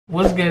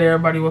What's good,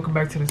 everybody? Welcome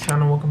back to the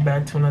channel. Welcome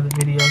back to another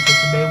video. So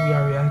today we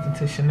are reacting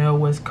to Chanel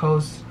West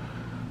Coast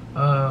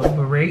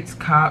berates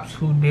cops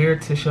who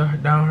dared to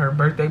shut down her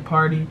birthday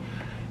party,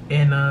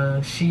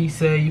 and she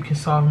said you can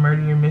solve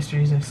murder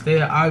mysteries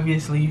instead.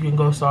 Obviously, you can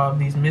go solve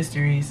these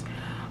mysteries,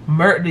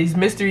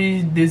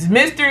 these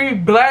mystery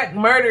black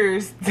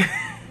murders.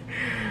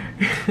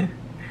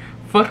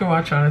 Fuck am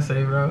I trying to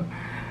say, bro?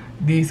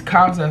 These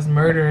cops that's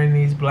murdering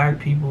these black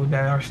people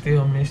that are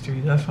still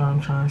mysteries. That's what I'm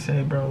trying to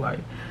say, bro. Like,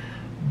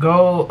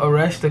 go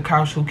arrest the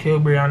cops who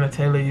killed Breonna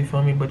Taylor, you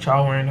feel me? But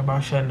y'all worrying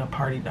about shutting the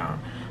party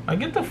down. Like,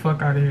 get the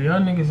fuck out of here.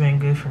 Y'all niggas ain't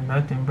good for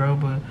nothing, bro.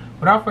 But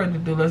without further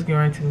ado, let's get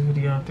right into this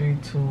video in 3,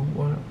 2,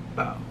 1,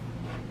 bow.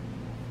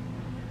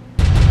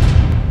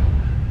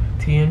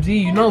 TMZ,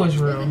 you know it's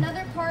real. There's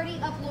another party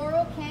up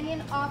Laurel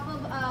Canyon off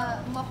of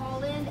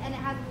Mulholland, and it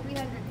has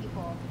 300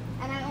 people.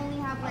 And I only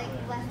have like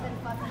less than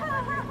fucking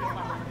 100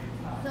 here.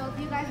 So if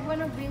you guys want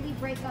to really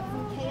break up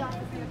some chaos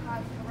that's going to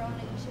cause corona,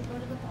 you should go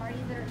to the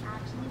parties that are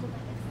actually with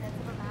like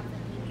extensive amounts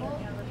of people.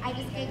 I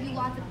just gave you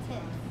lots of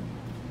tips.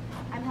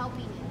 I'm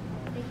helping you.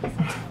 Thank you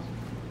so much.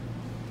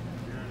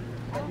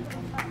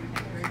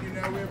 Thank you.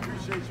 Now we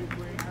appreciate you,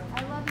 Queen.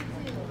 I love you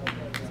too.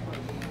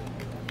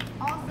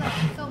 Also,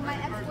 so my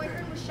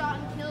ex-boyfriend was shot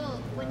and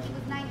killed when he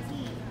was 19.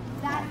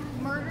 That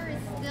murder is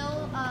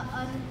still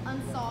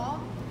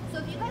unsolved. So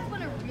if you guys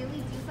want to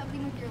really do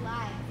something with your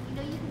life, you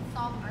know you can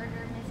solve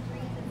murder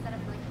mysteries instead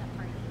of breaking up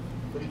parties.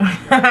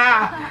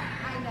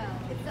 I know.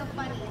 It's so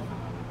funny.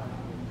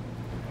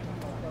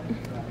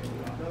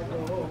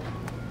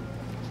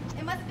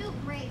 It must feel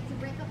great to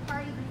break up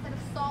parties instead of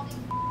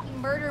solving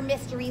murder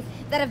mysteries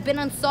that have been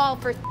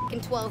unsolved for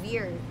 12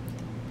 years.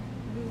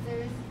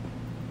 Losers.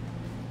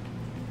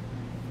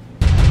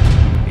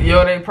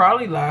 Yo, they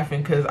probably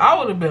laughing because I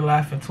would have been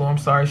laughing too. I'm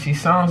sorry. She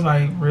sounds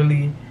like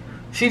really...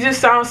 She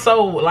just sounds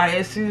so,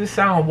 like, she just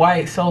sound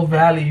white, so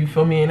valley, you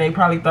feel me? And they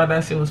probably thought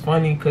that shit was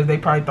funny because they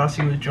probably thought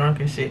she was drunk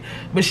and shit.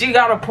 But she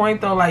got a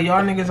point, though. Like,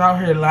 y'all niggas out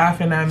here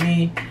laughing at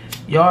me.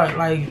 Y'all,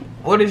 like,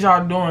 what is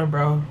y'all doing,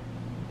 bro?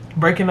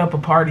 Breaking up a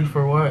party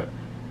for what?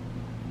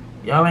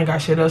 Y'all ain't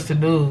got shit else to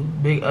do.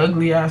 Big,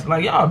 ugly ass,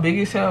 like, y'all big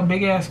as hell,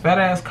 big ass, fat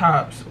ass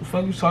cops. What the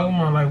fuck you talking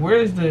about? Like,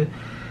 where's the...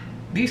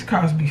 These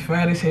cops be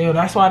fat as hell.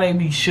 That's why they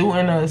be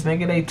shooting us,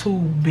 nigga. They too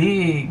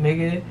big,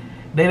 nigga.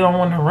 They don't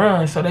want to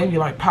run, so they be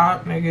like,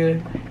 pop,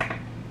 nigga.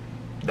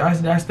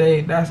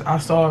 I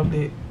solved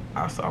it.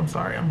 I'm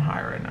sorry, I'm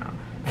high right now.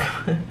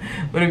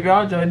 But if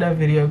y'all enjoyed that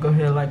video, go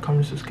ahead, like,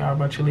 comment,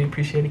 subscribe. I truly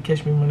appreciate it.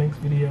 Catch me in my next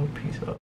video. Peace out.